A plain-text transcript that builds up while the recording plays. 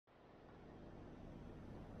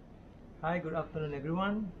Hi, good afternoon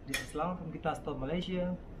everyone. This is Lang from Guitar Store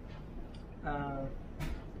Malaysia.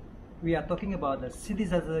 We are talking about the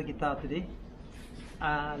synthesizer guitar today.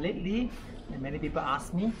 Lately, many people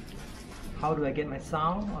ask me how do I get my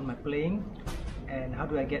sound on my playing, and how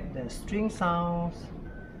do I get the string sounds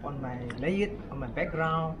on my layered, on my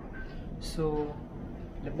background. So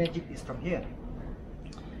the magic is from here.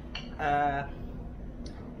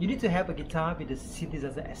 You need to have a guitar with the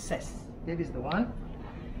synthesizer access. That is the one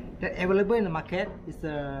that available in the market. Is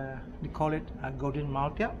we call it a Godin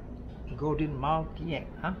multi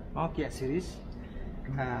series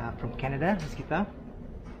from Canada. This guitar.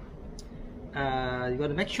 You got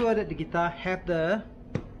to make sure that the guitar have the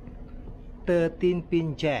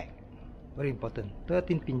 13-pin jack. Very important.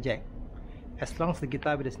 13-pin jack. As long as the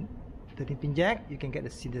guitar with the 13-pin jack, you can get the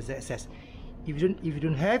synthesizer access. If you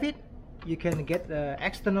don't have it, you can get the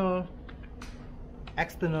external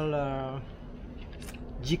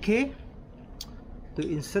GK to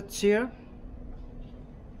insert here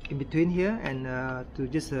in between here, and to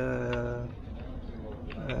just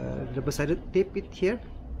double-sided tape it here.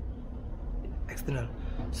 External.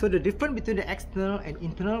 So the difference between the external and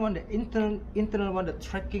internal one, the internal one, the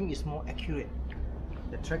tracking is more accurate.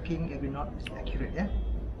 The tracking every note is accurate. Yeah.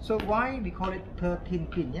 So why we call it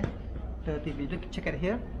 13-pin? Yeah. 13 pin. Look, check it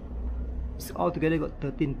here. It's all together got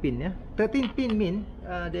 13 pin. Yeah. 13 pin mean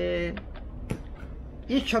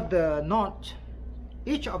each of the knot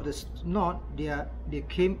they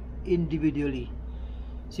came individually.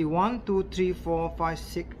 See, 1 2 3 4 5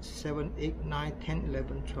 6 7 8 9 10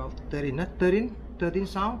 11 12 13 13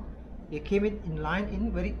 sound. They came in line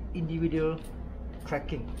in very individual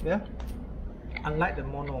tracking. Yeah, unlike the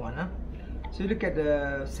mono one. So you look at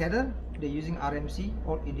the saddle, they're using RMC,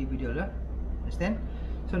 all individual. Understand?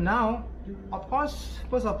 So now, of course,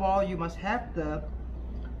 first of all, you must have the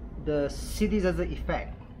synthesizer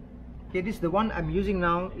effect. Okay, this is the one I'm using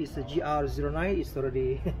now. Is the GR09. It's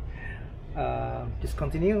already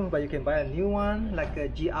discontinued, but you can buy a new one like a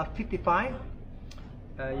GR55.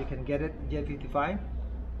 You can get it GR55.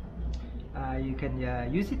 You can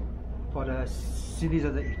use it for the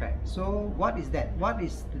synthesizer effect. So what is that? What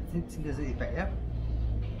is the synthesizer effect? Yeah.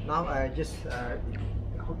 Now I just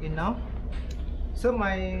hook in now. So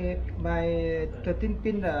my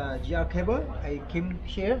 13-pin GR cable, I came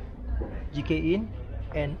here, GK in,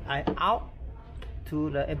 and I out to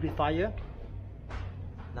the amplifier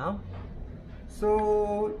now.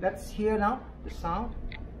 So that's here now, the sound.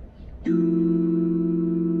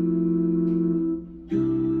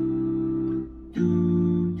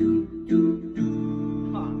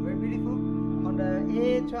 Very beautiful. On the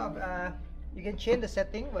A12, you can change the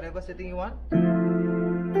setting, whatever setting you want.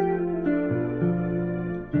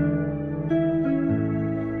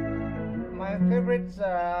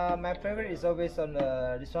 My favorite is always on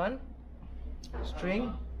this one,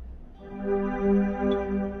 string.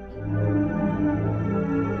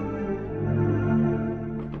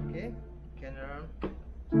 Okay, camera.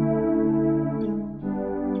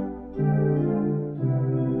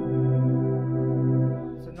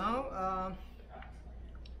 So now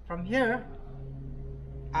from here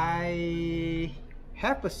I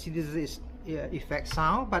have a synthesizer effect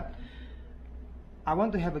sound, but I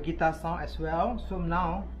want to have a guitar sound as well. So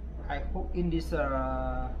now I hook in this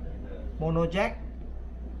mono jack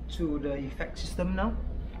to the effect system now.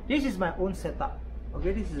 This is my own setup.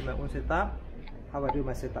 Okay, this is my own setup. How I do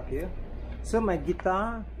my setup here. So my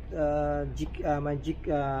guitar,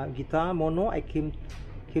 guitar mono, I came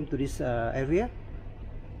to this area.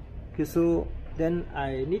 Okay, so then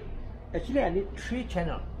I need three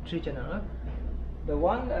channel. The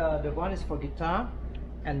one is for guitar,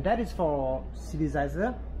 and that is for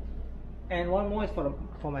synthesizer, and one more is for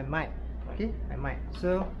my mic. Okay, my mic.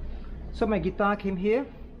 So my guitar came here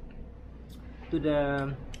to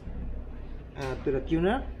the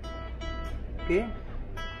tuner. Okay.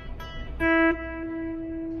 To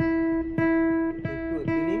a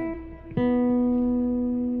tuning.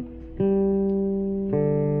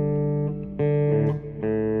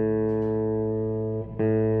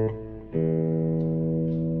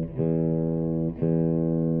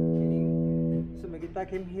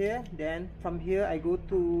 Came here, then from here I go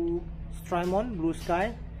to Strymon Blue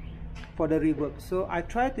Sky for the reverb. So I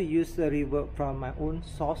try to use the reverb from my own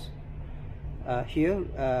source here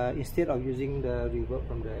instead of using the reverb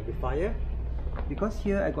from the amplifier, because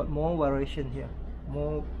here I got more variation here,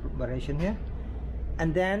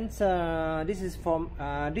 and then this is from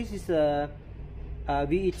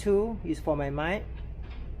VE2 is for my mic.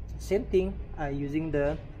 Same thing, using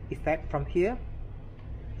the effect from here,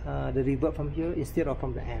 the reverb from here instead of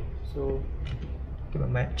from the amp. So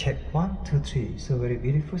Cameraman, check 1, 2, 3. So very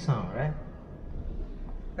beautiful sound, right?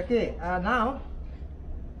 Okay, now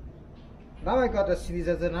I got the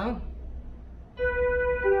synthesizer now.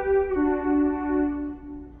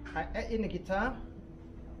 I add in the guitar.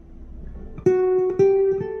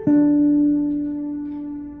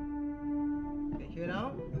 Okay, here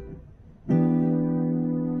now.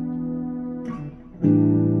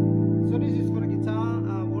 So this is for the guitar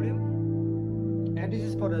volume, and this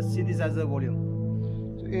is for the synthesizer volume.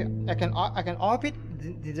 So I can off it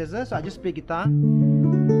the synthesizer, so I just play guitar.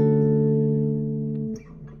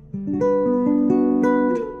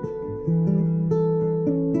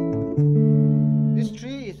 This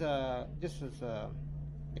tree is just as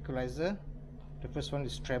equalizer. The first one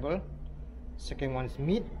is treble, second one is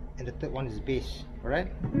mid, and the third one is bass. All right.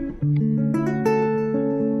 With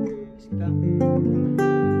the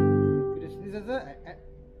synthesizer,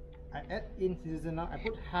 I add in synthesizer now. I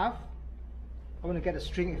put half. I want to get a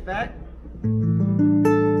string effect.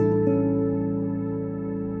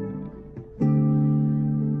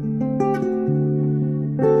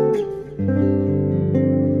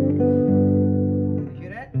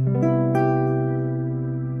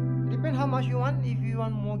 You want. If you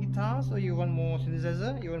want more guitars or you want more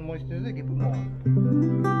synthesizer, you can put more.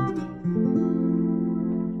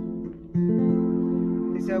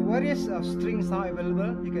 There are various string sound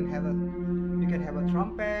available. You can have a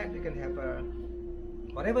trumpet, you can have a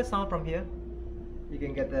whatever sound from here. You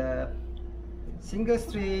can get the single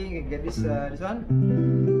string, you can get this one.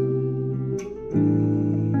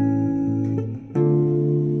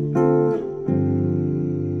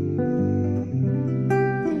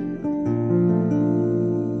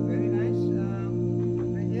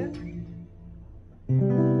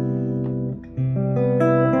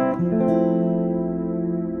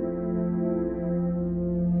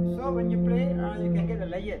 When you play, you can get a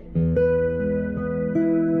layered.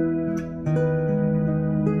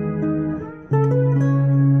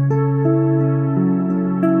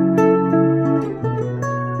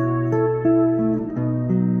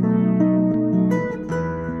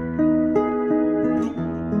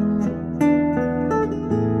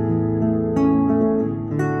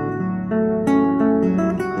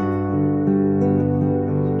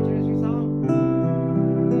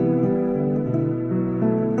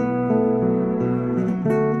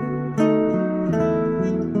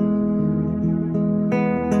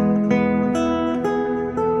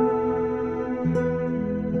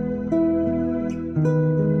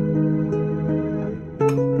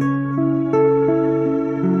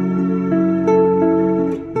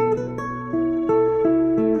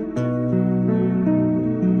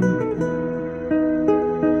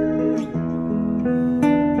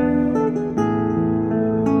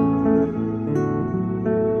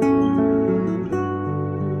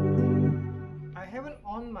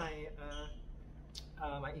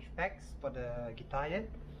 My effects for the guitar yet,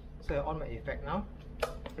 so on my effect now.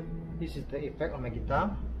 This is the effect on my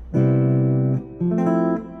guitar.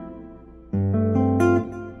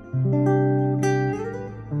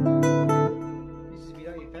 This is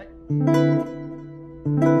without effect.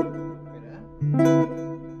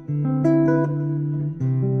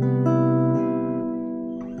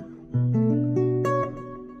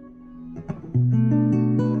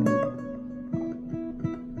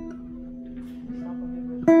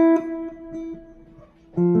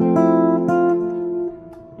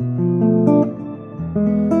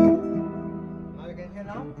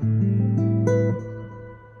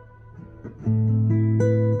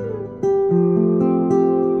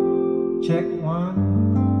 Check 1.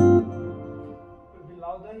 Could be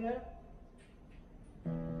louder here.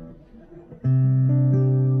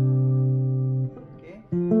 Okay.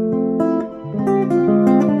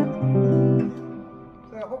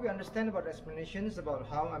 So I hope you understand about the explanations about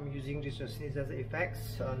how I'm using this synthesizer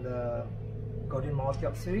effects on the Godin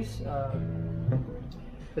multi-op series.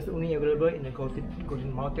 It's only available in the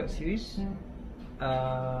Godin multi-op series.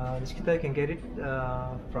 This guitar you can get it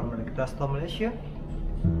from the Guitar Store Malaysia,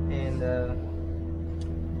 and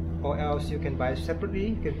or else you can buy it separately.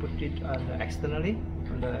 You can put it externally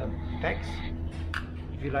on the effects.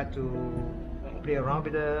 If you like to play around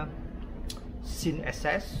with the synth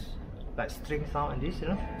SS like string sound and this,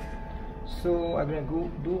 So I'm gonna go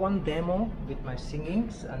do one demo with my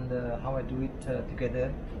singings and how I do it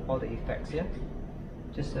together, all the effects. Yeah,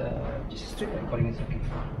 just straight recording is okay.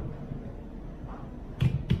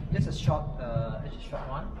 Just a short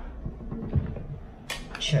one.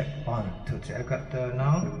 Check 1, 2, 3. I got the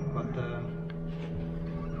now. Got the.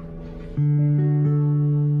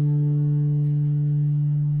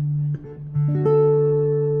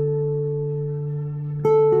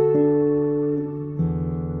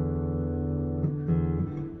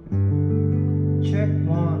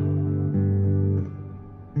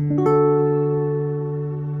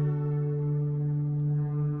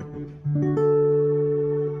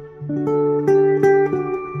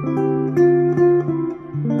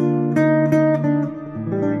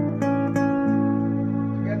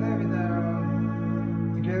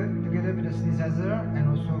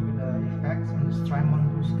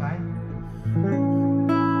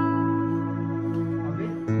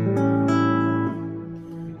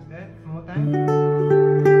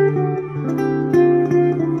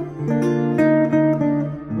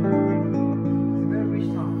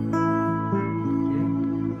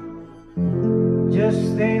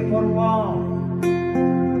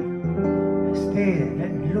 stay there,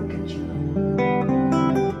 let me look at you.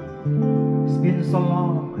 It's been so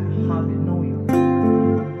long, I hardly know you.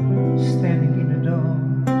 Standing in the door,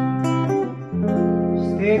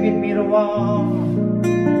 stay with me a while.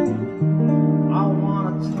 I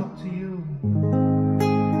wanna talk to you.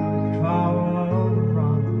 Travel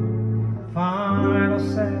around, find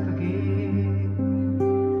ourselves again.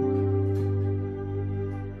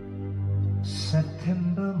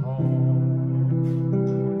 September morn,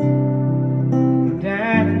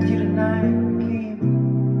 then until the night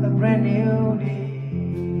became a brand new day.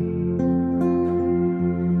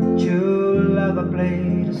 True lover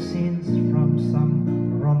played the scenes from some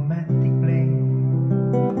romantic play.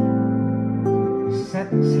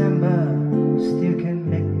 September still can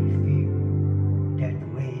make me feel that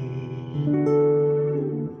way.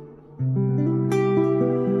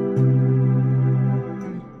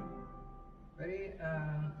 Very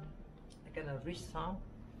kind of rich sound.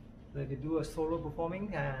 So if you do a solo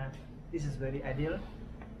performing, this is very ideal,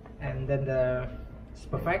 and then it's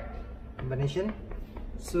perfect combination.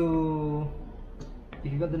 So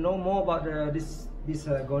if you want to know more about these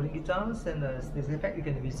Godin guitars and this effect, you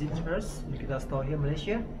can visit us in the guitar store here in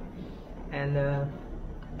Malaysia. And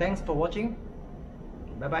thanks for watching.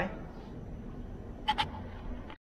 Bye bye.